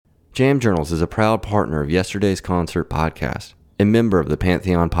Jam Journals is a proud partner of Yesterday's Concert podcast and member of the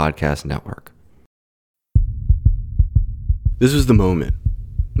Pantheon Podcast Network. This was the moment.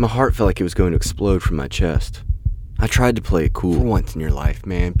 My heart felt like it was going to explode from my chest. I tried to play it cool. For once in your life,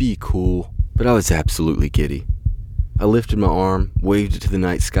 man, be cool. But I was absolutely giddy. I lifted my arm, waved it to the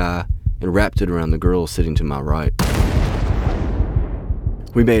night sky, and wrapped it around the girl sitting to my right.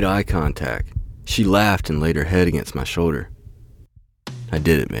 We made eye contact. She laughed and laid her head against my shoulder. I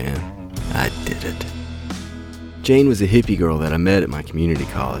did it, man. I did it. Jane was a hippie girl that I met at my community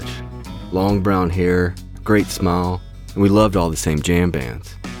college. Long brown hair, great smile, and we loved all the same jam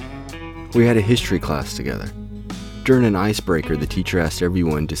bands. We had a history class together. During an icebreaker, the teacher asked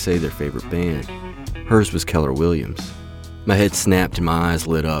everyone to say their favorite band. Hers was Keller Williams. My head snapped and my eyes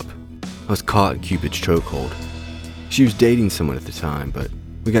lit up. I was caught in Cupid's chokehold. She was dating someone at the time, but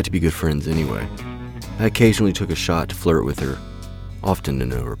we got to be good friends anyway. I occasionally took a shot to flirt with her, often to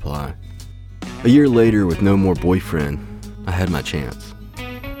no reply. A year later, with no more boyfriend, I had my chance.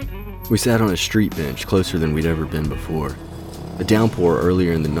 We sat on a street bench closer than we'd ever been before. A downpour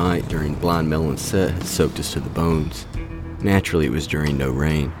earlier in the night during Blind Melon's set had soaked us to the bones. Naturally, it was during No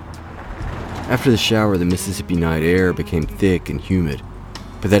Rain. After the shower, the Mississippi night air became thick and humid,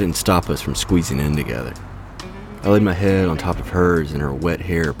 but that didn't stop us from squeezing in together. I laid my head on top of hers and her wet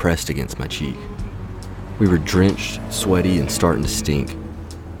hair pressed against my cheek. We were drenched, sweaty, and starting to stink,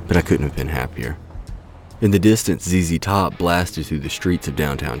 but I couldn't have been happier. In the distance, ZZ Top blasted through the streets of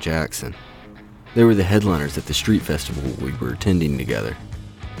downtown Jackson. They were the headliners at the street festival we were attending together.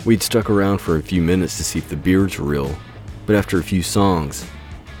 We'd stuck around for a few minutes to see if the beers were real, but after a few songs,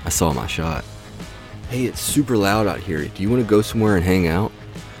 I saw my shot. Hey, it's super loud out here. Do you want to go somewhere and hang out?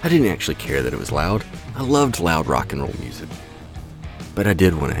 I didn't actually care that it was loud. I loved loud rock and roll music. But I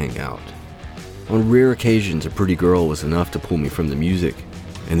did want to hang out. On rare occasions, a pretty girl was enough to pull me from the music,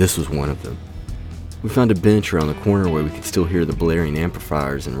 and this was one of them. We found a bench around the corner where we could still hear the blaring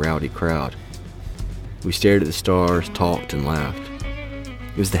amplifiers and rowdy crowd. We stared at the stars, talked, and laughed.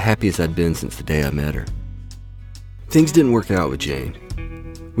 It was the happiest I'd been since the day I met her. Things didn't work out with Jane.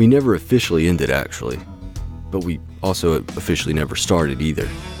 We never officially ended, actually, but we also officially never started either.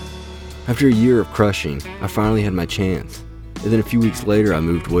 After a year of crushing, I finally had my chance, and then a few weeks later I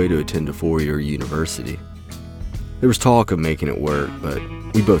moved away to attend a 4-year university. There was talk of making it work, but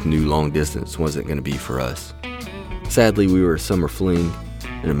we both knew long distance wasn't going to be for us. Sadly, we were a summer fling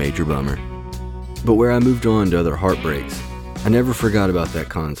and a major bummer. But where I moved on to other heartbreaks, I never forgot about that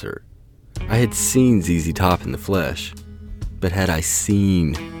concert. I had seen ZZ Top in the flesh, but had I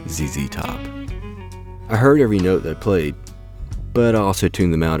seen ZZ Top? I heard every note they played, but I also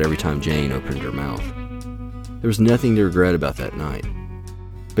tuned them out every time Jane opened her mouth. There was nothing to regret about that night,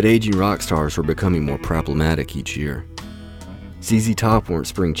 but aging rock stars were becoming more problematic each year. ZZ Top weren't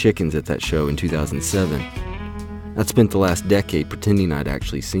spring chickens at that show in 2007. I'd spent the last decade pretending I'd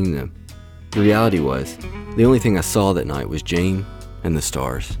actually seen them. The reality was, the only thing I saw that night was Jane and the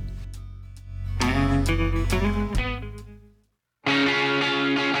stars.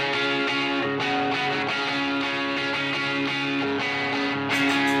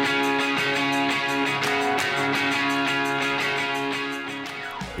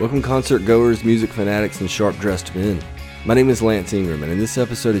 Welcome concert goers, music fanatics, and sharp-dressed men. My name is Lance Ingram, and in this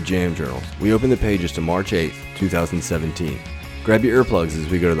episode of Jam Journals, we open the pages to March 8th, 2017. Grab your earplugs as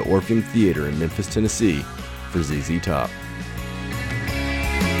we go to the Orpheum Theater in Memphis, Tennessee for ZZ Top.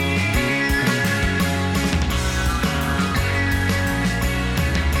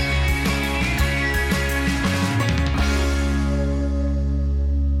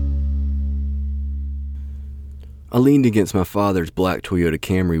 I leaned against my father's black Toyota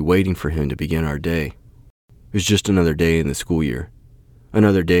Camry waiting for him to begin our day. It was just another day in the school year.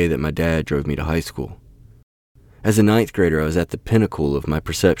 Another day that my dad drove me to high school. As a 9th grader, I was at the pinnacle of my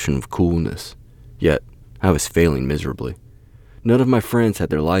perception of coolness. Yet, I was failing miserably. None of my friends had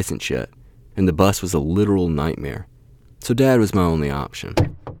their license yet, and the bus was a literal nightmare. So Dad was my only option.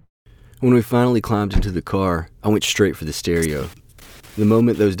 When we finally climbed into the car, I went straight for the stereo. The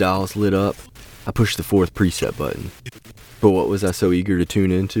moment those dials lit up, I pushed the 4th preset button. But what was I so eager to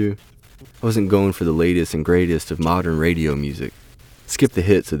tune into? I wasn't going for the latest and greatest of modern radio music. Skip the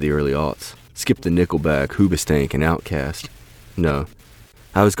hits of the early aughts. Skip the Nickelback, Hoobastank, and Outkast. No,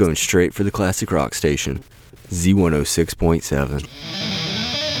 I was going straight for the classic rock station, Z106.7.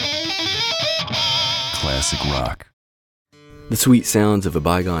 Classic rock. The sweet sounds of a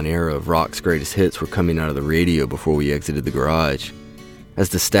bygone era of rock's greatest hits were coming out of the radio before we exited the garage. As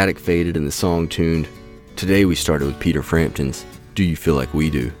the static faded and the song tuned, today we started with Peter Frampton's Do You Feel Like We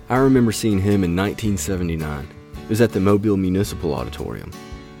Do. I remember seeing him in 1979. It was at the Mobile Municipal Auditorium.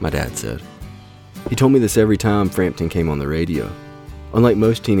 my dad said. He told me this every time Frampton came on the radio. Unlike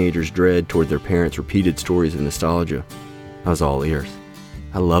most teenagers' dread toward their parents' repeated stories of nostalgia, I was all ears.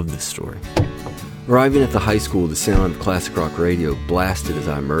 I loved this story. Arriving at the high school, the sound of classic rock radio blasted as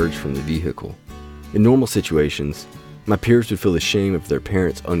I emerged from the vehicle. In normal situations, my peers would feel the shame of their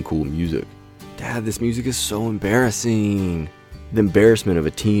parents' uncool music. Dad, this music is so embarrassing. The embarrassment of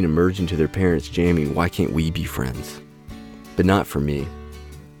a teen emerging to their parents jamming, why can't we be friends? But not for me.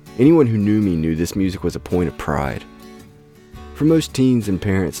 Anyone who knew me knew this music was a point of pride. For most teens and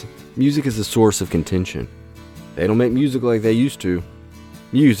parents, music is a source of contention. They don't make music like they used to.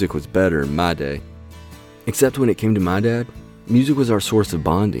 Music was better in my day. Except when it came to my dad, music was our source of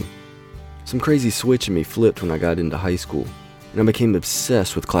bonding. Some crazy switch in me flipped when I got into high school, and I became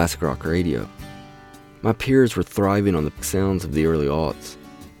obsessed with classic rock radio. My peers were thriving on the sounds of the early aughts.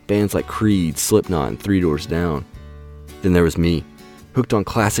 Bands like Creed, Slipknot, and Three Doors Down. Then there was me, hooked on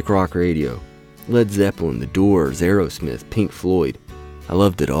classic rock radio. Led Zeppelin, The Doors, Aerosmith, Pink Floyd. I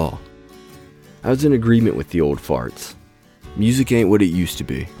loved it all. I was in agreement with the old farts. Music ain't what it used to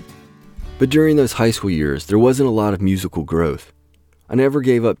be. But during those high school years, there wasn't a lot of musical growth. I never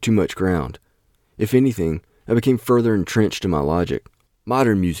gave up too much ground. If anything, I became further entrenched in my logic.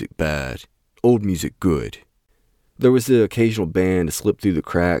 Modern music bad, old music good. There was the occasional band to slip through the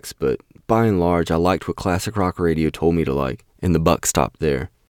cracks, but by and large, I liked what classic rock radio told me to like, and the buck stopped there.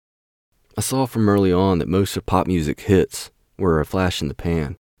 I saw from early on that most of pop music hits were a flash in the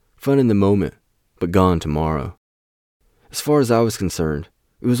pan, fun in the moment, but gone tomorrow. As far as I was concerned,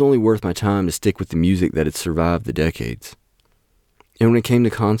 it was only worth my time to stick with the music that had survived the decades. And when it came to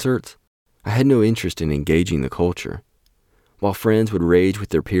concerts, I had no interest in engaging the culture. While friends would rage with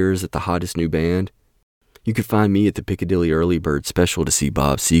their peers at the hottest new band, you could find me at the Piccadilly Early Bird Special to see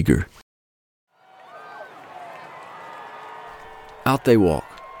Bob Seger. Out they walk,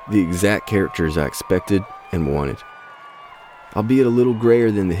 the exact characters I expected and wanted. Albeit a little grayer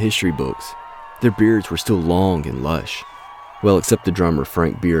than the history books, their beards were still long and lush. Well, except the drummer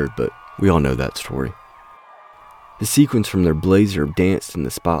Frank Beard, but we all know that story. The sequins from their blazer danced in the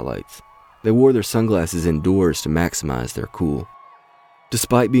spotlights. They wore their sunglasses indoors to maximize their cool.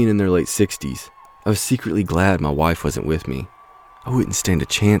 Despite being in their late 60s, I was secretly glad my wife wasn't with me. I wouldn't stand a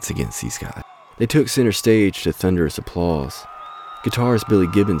chance against these guys. They took center stage to thunderous applause. Guitarist Billy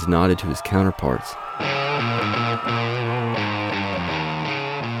Gibbons nodded to his counterparts.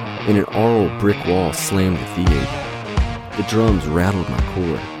 And an aural brick wall slammed the theater. The drums rattled my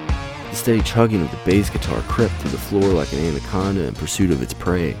core. The steady chugging of the bass guitar crept through the floor like an anaconda in pursuit of its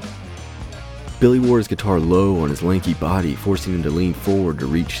prey. Billy wore his guitar low on his lanky body, forcing him to lean forward to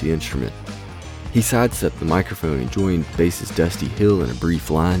reach the instrument. He sidestepped the microphone and joined bassist Dusty Hill in a brief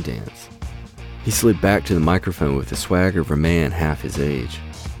line dance. He slid back to the microphone with the swagger of a man half his age.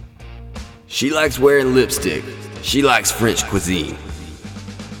 She likes wearing lipstick. She likes French cuisine.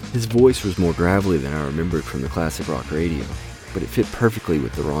 His voice was more gravelly than I remembered from the classic rock radio, but it fit perfectly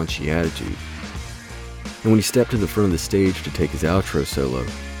with the raunchy attitude. And when he stepped to the front of the stage to take his outro solo,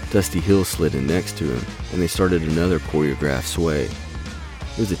 Dusty Hill slid in next to him, and they started another choreographed sway.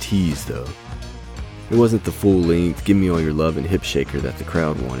 It was a tease, though. It wasn't the full-length, give me all your love and hip shaker that the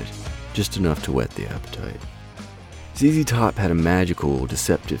crowd wanted, just enough to whet the appetite. ZZ Top had a magical,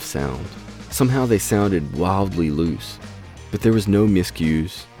 deceptive sound. Somehow they sounded wildly loose, but there was no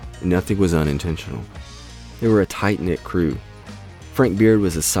miscues, and nothing was unintentional. They were a tight-knit crew. Frank Beard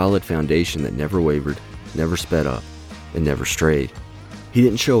was a solid foundation that never wavered, never sped up, and never strayed. He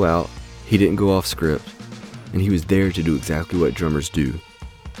didn't show out, he didn't go off script, and he was there to do exactly what drummers do,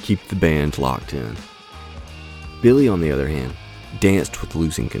 keep the band locked in. Billy, on the other hand, danced with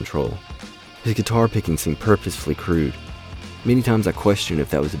losing control. His guitar picking seemed purposefully crude. Many times I questioned if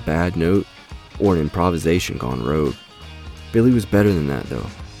that was a bad note or an improvisation gone rogue. Billy was better than that, though.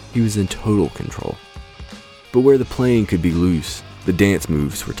 He was in total control. But where the playing could be loose, the dance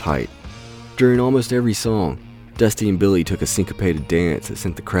moves were tight. During almost every song, Dusty and Billy took a syncopated dance that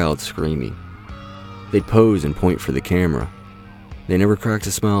sent the crowd screaming. They'd pose and point for the camera. They never cracked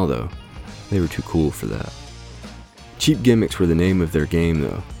a smile, though. They were too cool for that. Cheap gimmicks were the name of their game,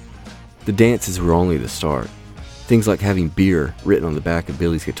 though. The dances were only the start. Things like having beer written on the back of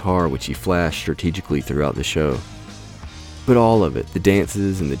Billy's guitar, which he flashed strategically throughout the show. But all of it, the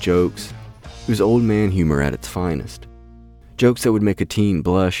dances and the jokes, it was old man humor at its finest. Jokes that would make a teen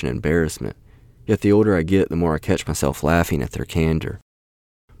blush in embarrassment, yet the older I get, the more I catch myself laughing at their candor.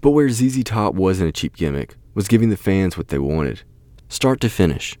 But where ZZ Top wasn't a cheap gimmick was giving the fans what they wanted. Start to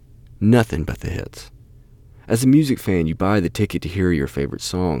finish, nothing but the hits. As a music fan, you buy the ticket to hear your favorite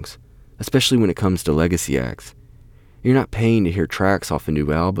songs, especially when it comes to legacy acts. You're not paying to hear tracks off a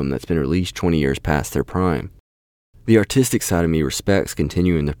new album that's been released 20 years past their prime. The artistic side of me respects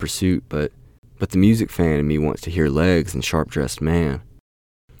continuing the pursuit, but the music fan in me wants to hear Legs and Sharp-Dressed Man.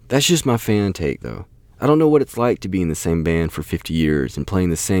 That's just my fan take, though. I don't know what it's like to be in the same band for 50 years and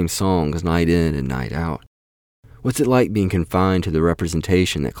playing the same songs night in and night out. What's it like being confined to the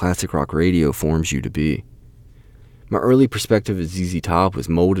representation that classic rock radio forms you to be? My early perspective of ZZ Top was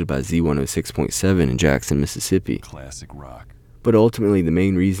molded by Z106.7 in Jackson, Mississippi. Classic rock. But ultimately, the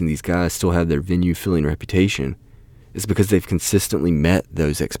main reason these guys still have their venue-filling reputation is because they've consistently met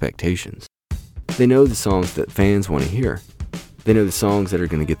those expectations. They know the songs that fans want to hear. They know the songs that are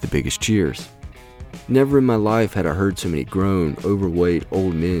going to get the biggest cheers. Never in my life had I heard so many grown, overweight,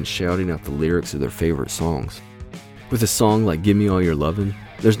 old men shouting out the lyrics of their favorite songs. With a song like Give Me All Your Lovin',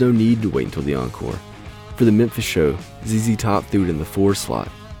 there's no need to wait until the encore. For the Memphis show, ZZ Top threw it in the 4 slot.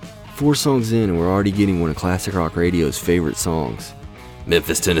 4 songs in and we're already getting one of classic rock radio's favorite songs.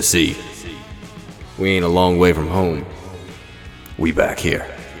 Memphis, Tennessee. We ain't a long way from home. We back here.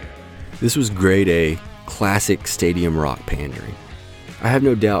 This was grade A, classic stadium rock pandering. I have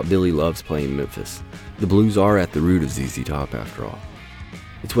no doubt Billy loves playing Memphis. The blues are at the root of ZZ Top after all.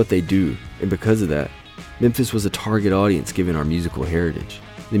 It's what they do, and because of that, Memphis was a target audience given our musical heritage.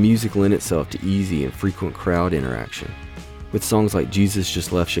 The music lent itself to easy and frequent crowd interaction, with songs like Jesus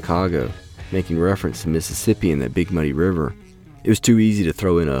Just Left Chicago, making reference to Mississippi and that Big Muddy River. It was too easy to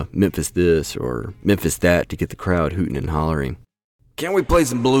throw in a Memphis this or Memphis that to get the crowd hooting and hollering. "Can't we play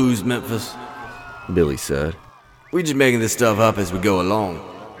some blues, Memphis?" Billy said. "We just making this stuff up as we go along."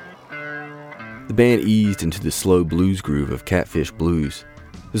 The band eased into the slow blues groove of Catfish Blues.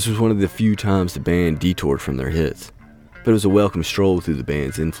 This was one of the few times the band detoured from their hits, but it was a welcome stroll through the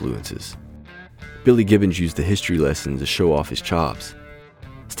band's influences. Billy Gibbons used the history lesson to show off his chops.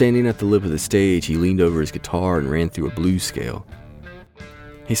 Standing at the lip of the stage, he leaned over his guitar and ran through a blues scale.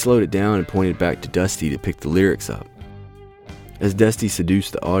 He slowed it down and pointed back to Dusty to pick the lyrics up. As Dusty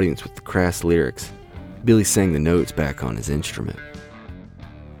seduced the audience with the crass lyrics, Billy sang the notes back on his instrument.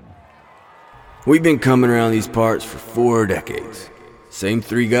 "We've been coming around these parts for 4 decades. Same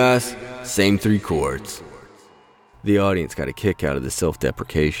 3 guys, same 3 chords." The audience got a kick out of the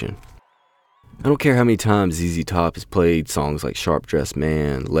self-deprecation. I don't care how many times ZZ Top has played songs like Sharp-Dressed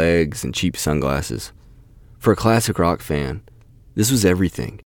Man, Legs, and Cheap Sunglasses. For a classic rock fan, this was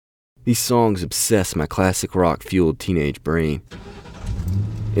everything. These songs obsessed my classic rock-fueled teenage brain.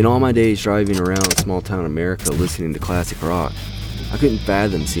 In all my days driving around small-town America listening to classic rock, I couldn't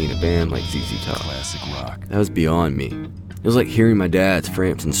fathom seeing a band like ZZ Top. Classic rock. That was beyond me. It was like hearing my dad's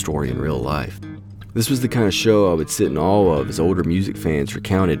Frampton story in real life. This was the kind of show I would sit in awe of as older music fans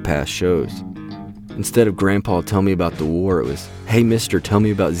recounted past shows. Instead of Grandpa tell me about the war, it was, "Hey mister, tell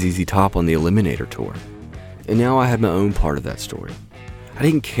me about ZZ Top on the Eliminator tour." And now I had my own part of that story. I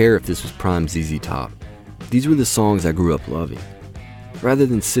didn't care if this was prime ZZ Top. These were the songs I grew up loving. Rather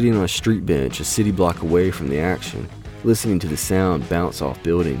than sitting on a street bench a city block away from the action, listening to the sound bounce off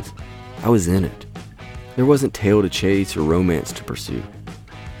buildings, I was in it. There wasn't tale to chase or romance to pursue.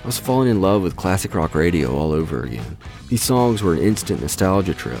 I was falling in love with classic rock radio all over again. These songs were an instant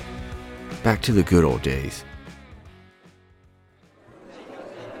nostalgia trip. Back to the good old days.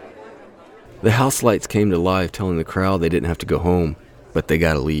 The house lights came to life telling the crowd they didn't have to go home, but they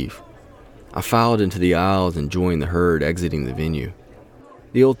gotta leave. I filed into the aisles and joined the herd exiting the venue.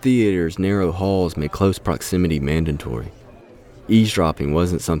 The old theater's narrow halls made close proximity mandatory. Eavesdropping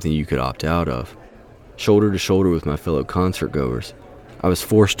wasn't something you could opt out of. Shoulder to shoulder with my fellow concert goers, I was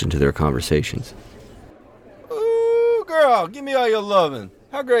forced into their conversations. "Ooh, girl, give me all your lovin'.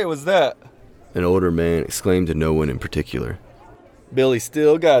 How great was that?" An older man exclaimed to no one in particular. "Billy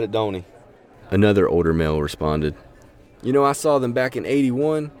still got it, don't he?" Another older male responded. "You know, I saw them back in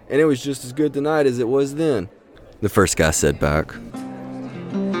 '81, and it was just as good tonight as it was then." The first guy said back.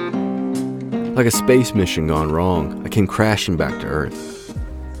 Like a space mission gone wrong, I came crashing back to Earth.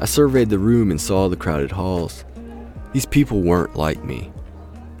 I surveyed the room and saw the crowded halls. These people weren't like me.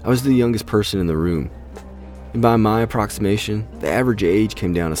 I was the youngest person in the room. And by my approximation, the average age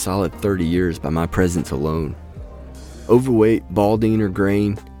came down a solid 30 years by my presence alone. Overweight, balding, or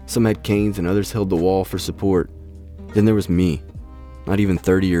graying, some had canes and others held the wall for support. Then there was me, not even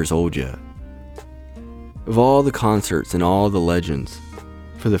 30 years old yet. Of all the concerts and all the legends,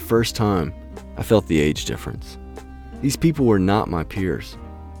 for the first time, I felt the age difference. These people were not my peers.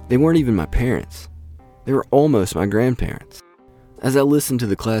 They weren't even my parents. They were almost my grandparents. As I listened to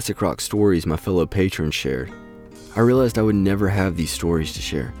the classic rock stories my fellow patrons shared, I realized I would never have these stories to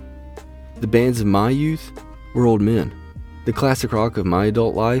share. The bands of my youth were old men. The classic rock of my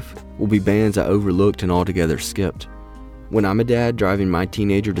adult life will be bands I overlooked and altogether skipped. When I'm a dad driving my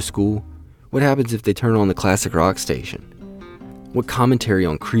teenager to school, what happens if they turn on the classic rock station? What commentary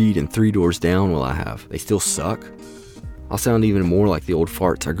on Creed and Three Doors Down will I have? They still suck? I'll sound even more like the old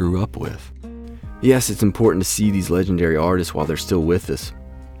farts I grew up with. Yes, it's important to see these legendary artists while they're still with us,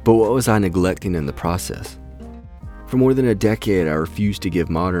 but what was I neglecting in the process? For more than a decade, I refused to give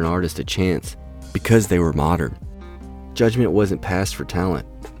modern artists a chance because they were modern. Judgment wasn't passed for talent,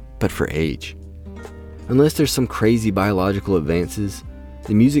 but for age. Unless there's some crazy biological advances,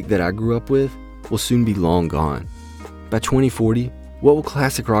 the music that I grew up with will soon be long gone. By 2040, what will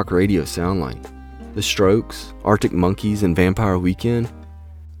classic rock radio sound like? The Strokes, Arctic Monkeys, and Vampire Weekend?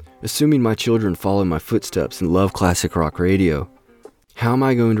 Assuming my children follow my footsteps and love classic rock radio, how am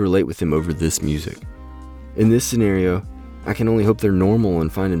I going to relate with them over this music? In this scenario, I can only hope they're normal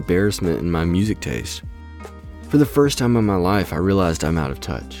and find embarrassment in my music taste. For the first time in my life, I realized I'm out of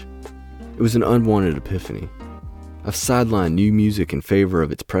touch. It was an unwanted epiphany. I've sidelined new music in favor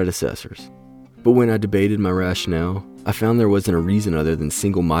of its predecessors. But when I debated my rationale, I found there wasn't a reason other than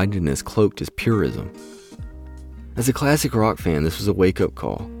single-mindedness cloaked as purism. As a classic rock fan, this was a wake-up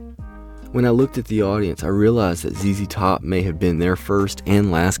call. When I looked at the audience, I realized that ZZ Top may have been their first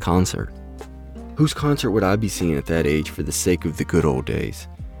and last concert. Whose concert would I be seeing at that age for the sake of the good old days?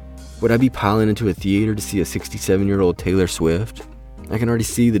 Would I be piling into a theater to see a 67-year-old Taylor Swift? I can already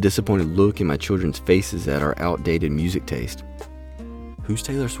see the disappointed look in my children's faces at our outdated music taste. Who's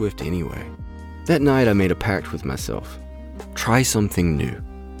Taylor Swift anyway? That night I made a pact with myself. Try something new.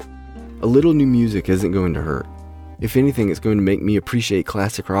 A little new music isn't going to hurt. If anything, it's going to make me appreciate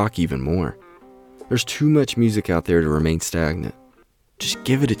classic rock even more. There's too much music out there to remain stagnant. Just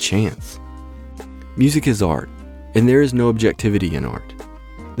give it a chance. Music is art, and there is no objectivity in art.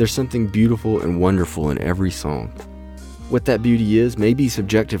 There's something beautiful and wonderful in every song. What that beauty is may be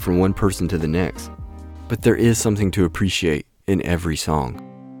subjective from one person to the next, but there is something to appreciate in every song.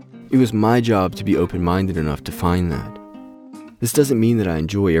 It was my job to be open-minded enough to find that. This doesn't mean that I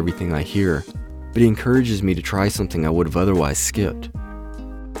enjoy everything I hear, but it encourages me to try something I would have otherwise skipped.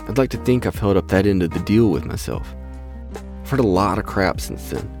 I'd like to think I've held up that end of the deal with myself. I've heard a lot of crap since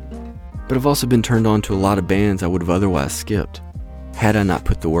then, but I've also been turned on to a lot of bands I would have otherwise skipped, had I not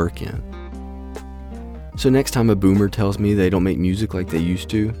put the work in. So next time a boomer tells me they don't make music like they used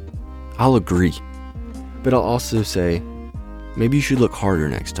to, I'll agree. But I'll also say, maybe you should look harder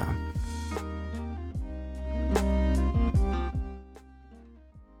next time.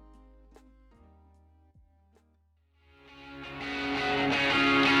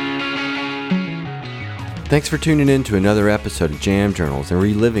 Thanks for tuning in to another episode of Jam Journals and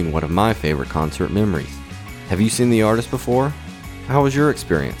reliving one of my favorite concert memories. Have you seen the artist before? How was your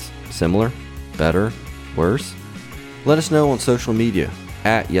experience? Similar? Better? Worse? Let us know on social media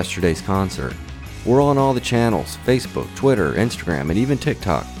at Yesterday's Concert. We're on all the channels, Facebook, Twitter, Instagram, and even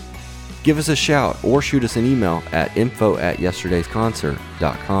TikTok. Give us a shout or shoot us an email at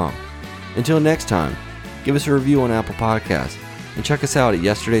info@yesterdaysconcert.com. Until next time, give us a review on Apple Podcasts and check us out at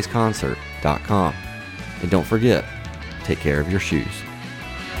yesterdaysconcert.com. And don't forget, take care of your shoes.